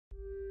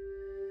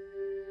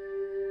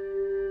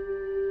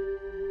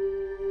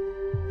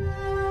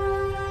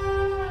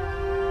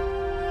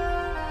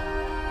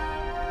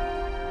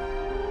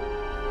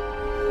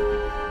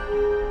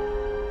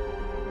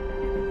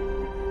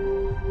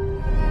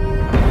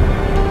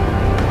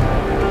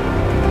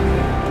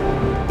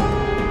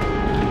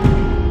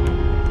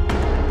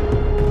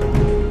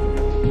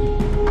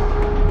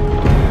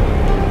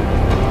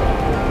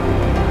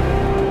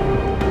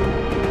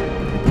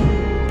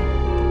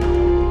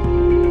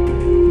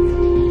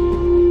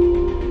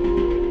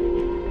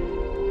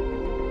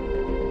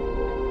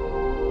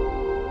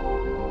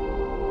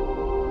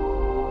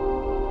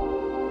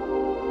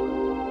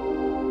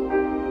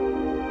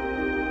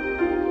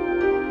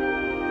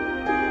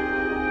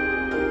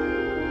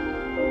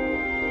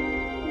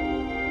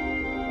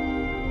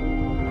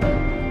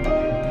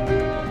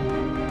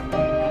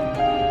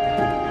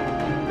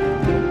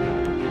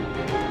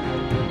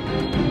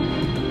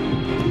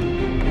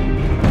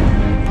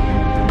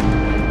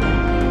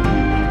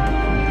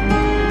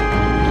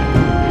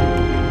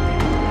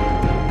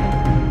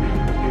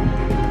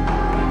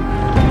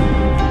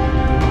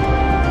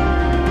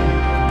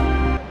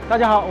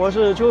家好，我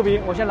是秋平，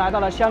我现在来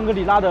到了香格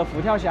里拉的虎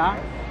跳峡，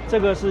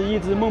这个是一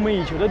直梦寐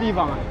以求的地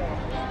方啊。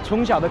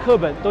从小的课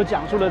本都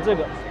讲述了这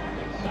个。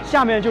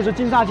下面就是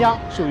金沙江，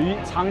属于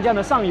长江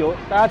的上游。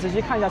大家仔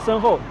细看一下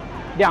身后，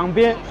两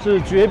边是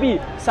绝壁，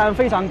山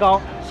非常高，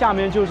下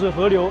面就是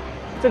河流。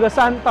这个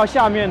山到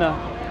下面呢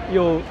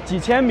有几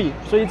千米，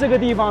所以这个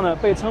地方呢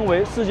被称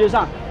为世界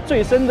上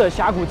最深的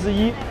峡谷之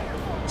一。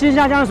金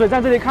沙江水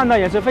在这里看到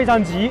也是非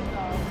常急，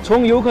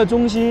从游客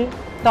中心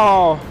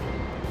到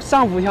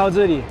上浮跳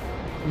这里，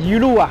一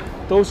路啊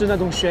都是那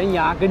种悬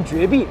崖跟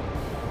绝壁。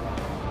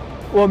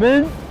我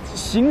们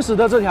行驶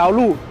的这条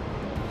路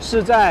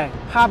是在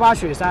哈巴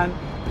雪山，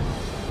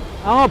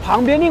然后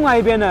旁边另外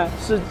一边呢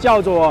是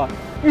叫做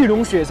玉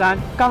龙雪山，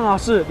刚好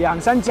是两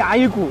山夹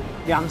一谷，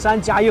两山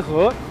夹一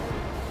河。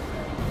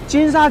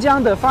金沙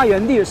江的发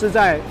源地是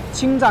在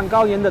青藏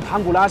高原的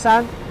唐古拉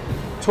山，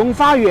从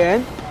发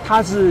源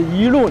它是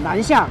一路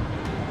南下，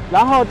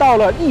然后到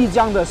了丽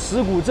江的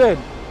石鼓镇，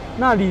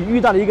那里遇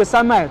到了一个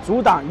山脉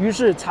阻挡，于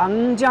是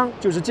长江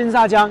就是金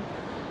沙江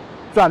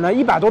转了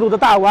100多度的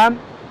大弯，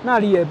那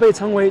里也被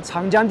称为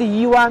长江第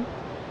一湾。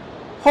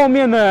后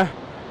面呢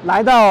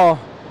来到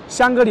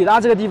香格里拉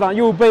这个地方，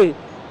又被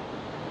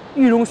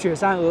玉龙雪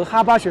山和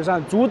哈巴雪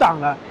山阻挡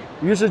了，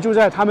于是就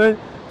在它们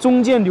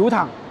中间流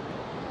淌。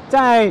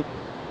在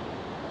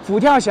虎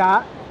跳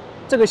峡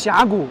这个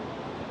峡谷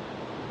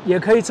也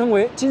可以称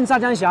为金沙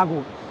江峡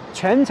谷，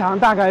全长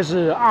大概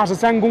是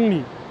23公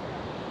里。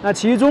那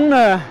其中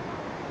呢，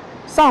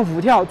上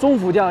虎跳、中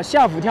虎跳、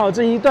下虎跳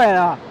这一段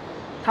啊，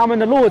它们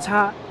的落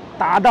差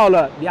达到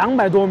了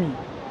200多米。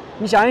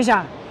你想一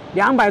想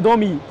，200多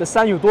米的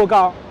山有多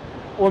高？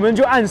我们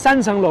就按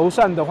3层楼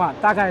算的话，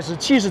大概是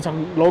70层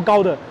楼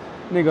高的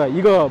那个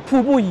一个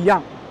瀑布一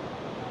样。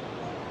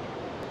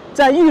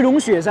在玉龙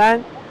雪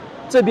山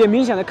这边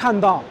明显的看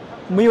到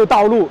没有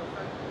道路，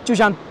就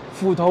像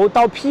斧头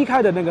刀劈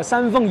开的那个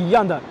山缝一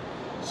样的，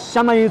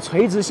相当于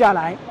垂直下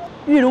来。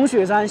玉龙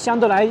雪山相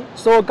对来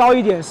说高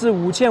一点，是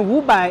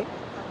5500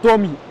多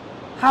米，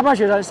哈巴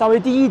雪山稍微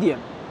低一点。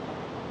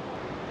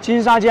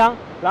金沙江，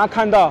然后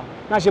看到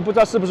那些不知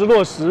道是不是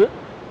落石。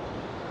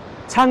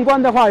参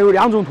观的话有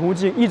2种途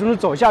径，一种是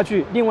走下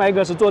去，另外一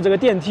个是坐这个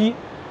电梯。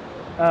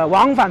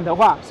往返的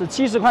话是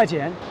70块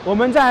钱。我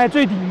们在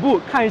最顶部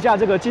看一下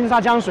这个金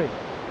沙江水，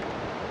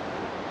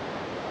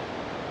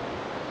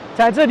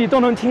在这里都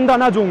能听到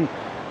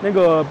那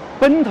个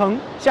奔腾，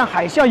像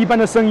海啸一般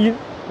的声音，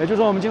也就是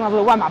说我们经常说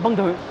的万马奔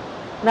腾。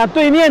那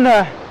对面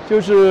呢就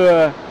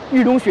是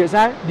玉龙雪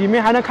山，里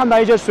面还能看到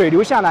一些水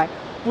流下来，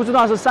不知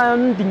道是山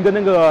顶的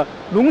那个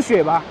融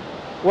雪吧，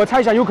我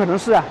猜想有可能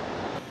是啊。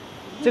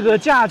这个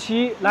假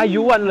期来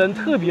游玩的人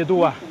特别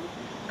多啊。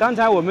刚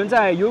才我们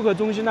在游客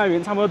中心那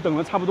边差不多等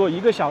了差不多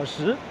1个小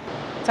时，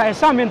在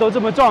上面都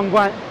这么壮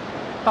观，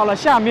到了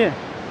下面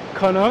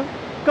可能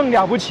更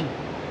了不起，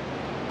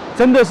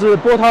真的是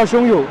波涛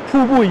汹涌，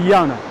瀑布一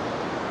样的。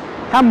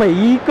它每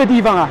一个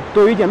地方啊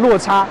都有一点落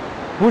差，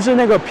不是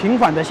那个平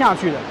缓的下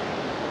去的。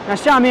那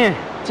下面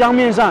江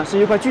面上是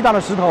一块巨大的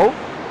石头，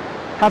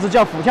它是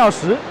叫虎跳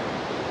石。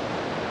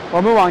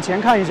我们往前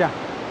看一下，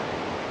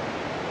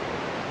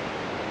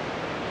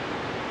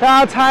大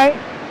家猜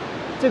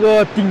这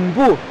个顶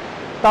部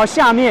到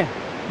下面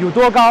有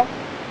多高？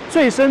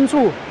最深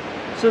处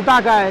是大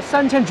概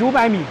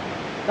3900米，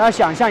大家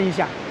想象一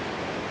下。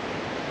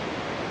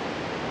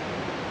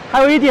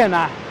还有一点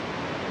呢，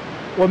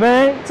我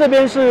们这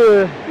边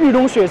是玉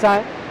龙雪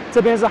山，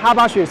这边是哈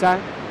巴雪山。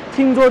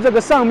听说这个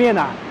上面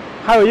呢，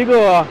还有一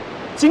个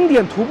经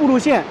典徒步路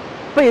线，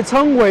被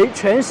称为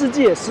全世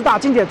界10大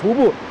经典徒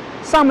步。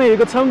上面有一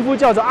个称呼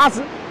叫做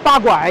28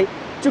拐，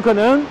就可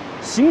能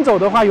行走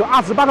的话有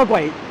28个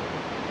拐。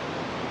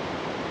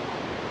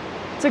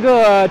这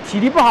个体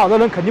力不好的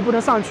人肯定不能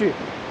上去。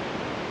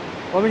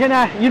我们现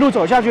在一路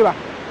走下去吧。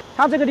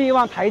它这个地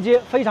方台阶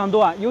非常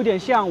多啊，有点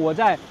像我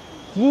在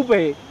湖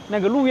北那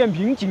个陆苑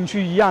平景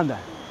区一样的。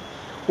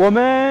我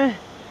们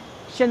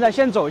现在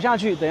先走下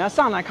去，等一下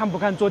上来看不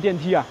看坐电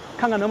梯啊？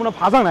看看能不能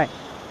爬上来。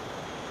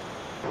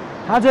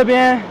它这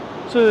边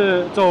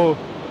是走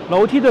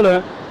楼梯的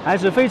人还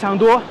是非常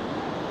多，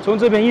从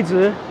这边一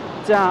直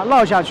这样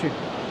绕下去，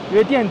因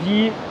为电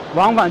梯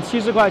往返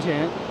70块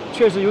钱，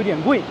确实有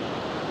点贵。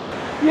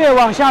越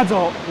往下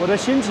走，我的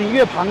心情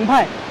越澎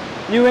湃，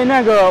因为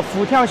那个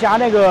虎跳峡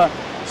那个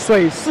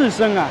水势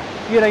声啊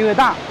越来越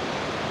大，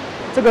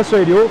这个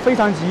水流非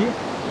常急。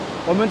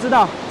我们知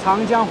道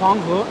长江、黄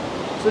河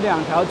是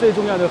2条最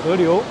重要的河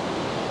流，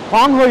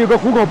黄河有个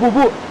壶口瀑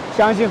布，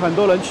相信很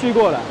多人去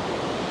过了。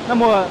那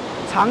么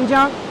长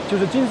江就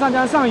是金沙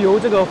江上游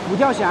这个虎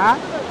跳峡，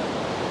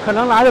可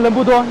能来的人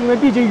不多，因为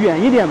毕竟远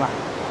一点嘛。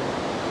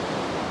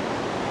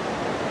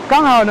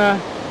刚好呢，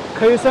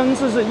可以称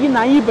是一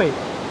南一北。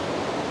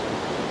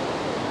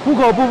壶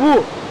口瀑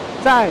布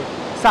在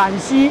陕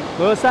西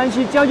和山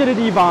西交界的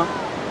地方，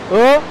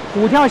而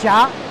虎跳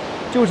峡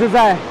就是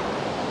在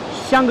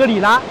香格里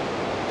拉。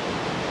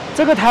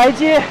这个台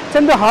阶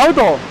真的好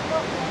陡，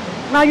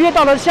那越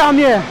到了下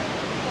面，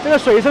这个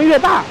水声越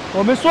大，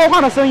我们说话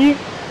的声音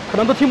可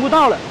能都听不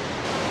到了。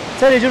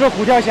这里就是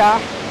虎跳峡，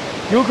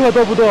游客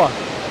多不多？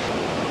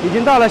已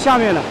经到了下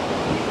面了，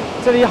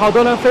这里好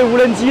多人飞无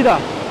人机的，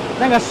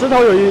那个石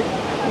头有一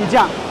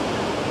架。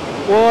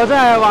我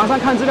在网上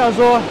看资料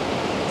说，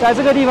在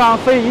这个地方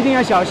飞一定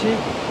要小心，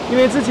因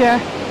为之前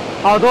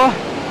好多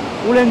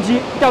无人机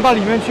掉到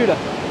里面去了。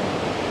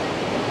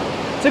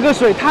这个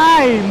水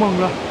太猛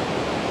了，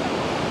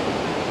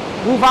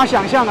无法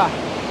想象啊！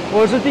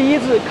我是第一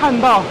次看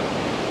到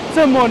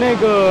这么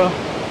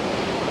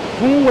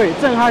宏伟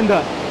震撼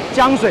的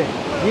江水。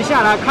一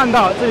下来看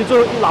到这里就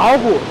老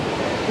虎，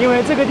因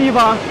为这个地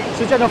方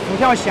是叫做虎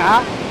跳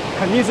峡，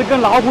肯定是跟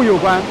老虎有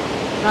关。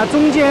那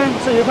中间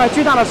是一块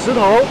巨大的石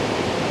头，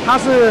它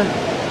是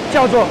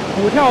叫做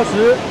虎跳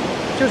石，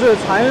就是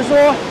传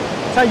说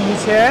在以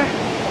前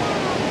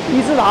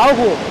一只老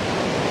虎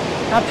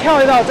它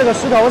跳到这个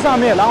石头上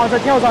面，然后再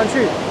跳上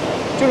去，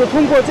就是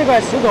通过这块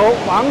石头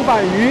往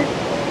返于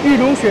玉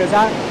龙雪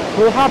山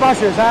和哈巴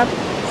雪山，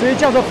所以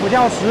叫做虎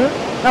跳石。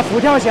那虎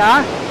跳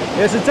峡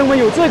也是正文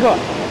有这个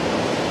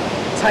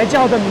才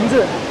叫的名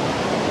字。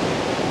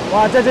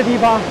哇，在这地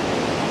方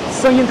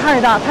声音太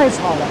大太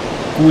吵了，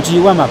估计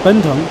万马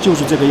奔腾就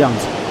是这个样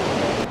子。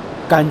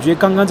感觉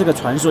刚刚这个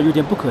传说有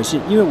点不可信，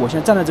因为我现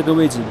在站在这个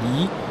位置，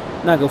离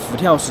那个虎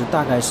跳石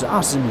大概是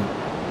20米，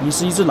你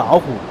是一只老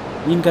虎，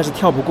应该是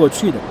跳不过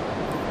去的。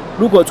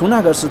如果从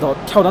那个石头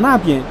跳到那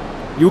边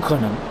有可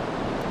能，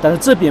但是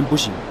这边不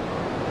行。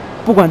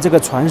不管这个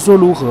传说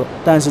如何，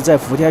但是在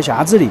虎跳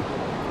峡这里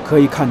可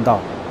以看到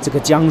这个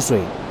江水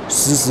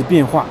时时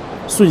变化，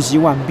瞬息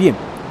万变，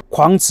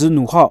狂驰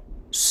怒号，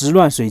时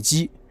乱水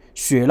激，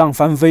雪浪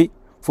翻飞，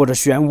或者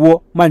漩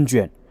涡漫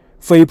卷，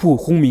飞瀑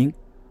轰鸣。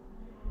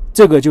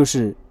这个就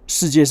是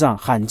世界上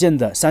罕见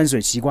的山水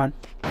奇观。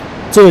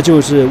这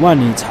就是万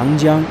里长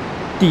江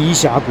第一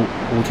峡谷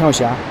虎跳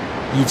峡，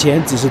以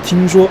前只是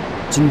听说，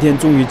今天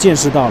终于见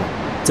识到了，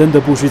真的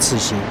不虚此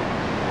行，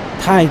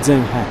太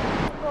震撼。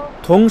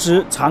同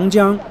时长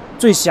江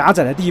最狭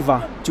窄的地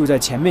方就在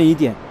前面一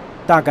点，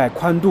大概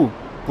宽度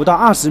不到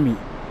20米。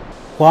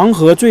黄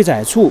河最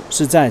窄处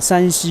是在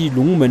山西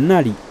龙门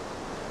那里，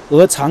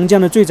而长江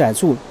的最窄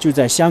处就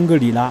在香格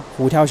里拉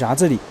虎跳峡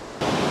这里。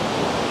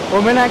我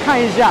们来看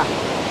一下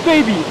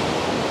对比，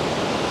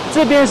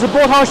这边是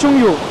波涛汹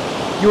涌，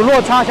有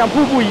落差，像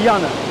瀑布一样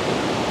的，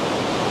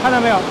看到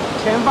没有？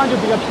前方就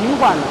比较平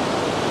缓了，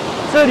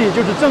这里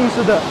就是正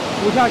式的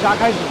虎跳峡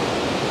开始。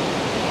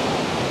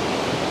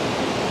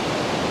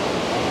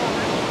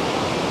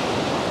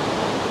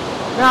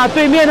那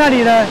对面那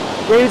里呢，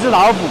有一只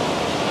老虎，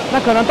那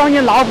可能当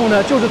年老虎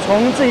呢，就是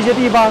从这些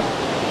地方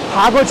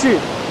爬过去，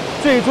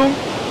最终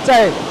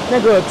在那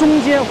个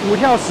中间虎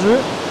跳石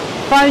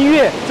翻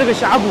越这个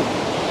峡谷。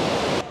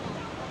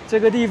这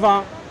个地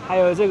方还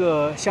有这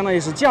个相当于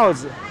是轿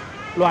子，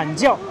软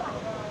轿，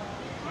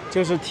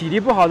就是体力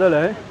不好的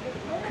人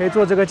可以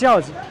坐这个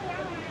轿子。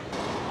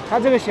它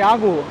这个峡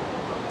谷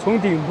从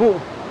顶部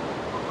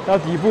到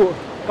底部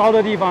高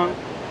的地方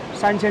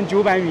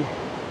3900米，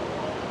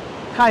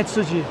太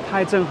刺激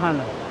太震撼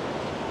了。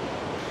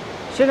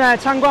现在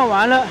参观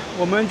完了，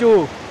我们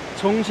就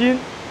重新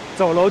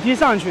走楼梯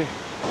上去，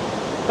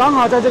刚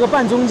好在这个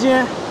半中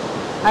间，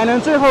还能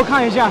最后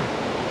看一下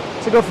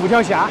这个虎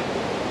跳峡。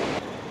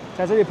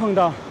在这里碰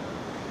到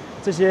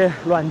这些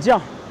软轿。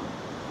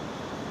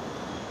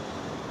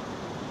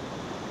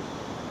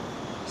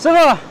师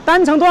傅，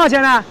单程多少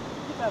钱呢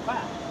？100块。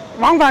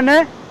往返呢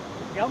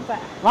？200。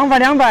往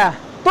返200，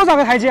多少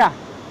个台阶啊？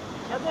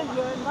现在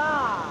远呐。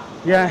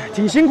也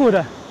挺辛苦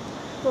的。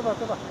坐吧，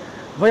坐吧。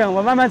不用，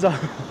我慢慢走，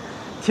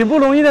挺不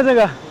容易的这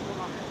个。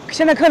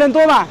现在客人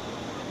多吧？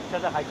现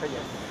在还可以。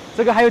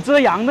这个还有遮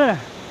阳的呢。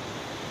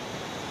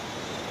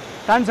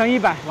单程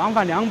100，往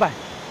返200，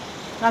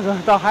那个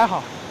倒还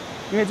好。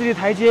因为这里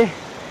台阶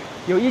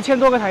有1000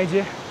多个台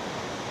阶，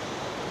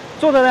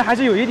坐的人还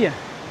是有一点。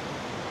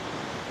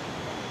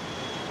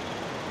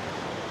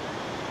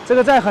这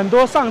个在很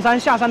多上山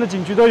下山的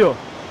景区都有，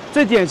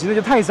最典型的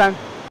就是泰山。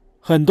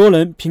很多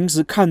人平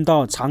时看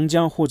到长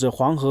江或者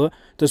黄河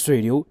的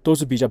水流都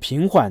是比较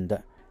平缓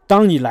的，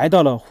当你来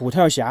到了虎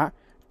跳峡，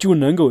就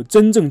能够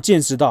真正见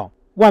识到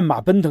万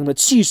马奔腾的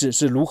气势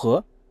是如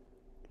何。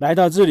来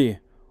到这里，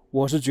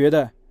我是觉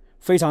得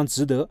非常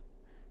值得。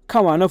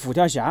看完了虎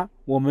跳峡，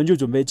我们就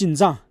准备进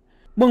藏。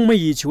梦寐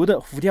以求的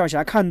虎跳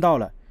峡看到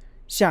了，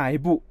下一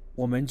步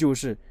我们就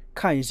是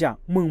看一下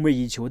梦寐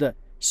以求的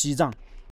西藏。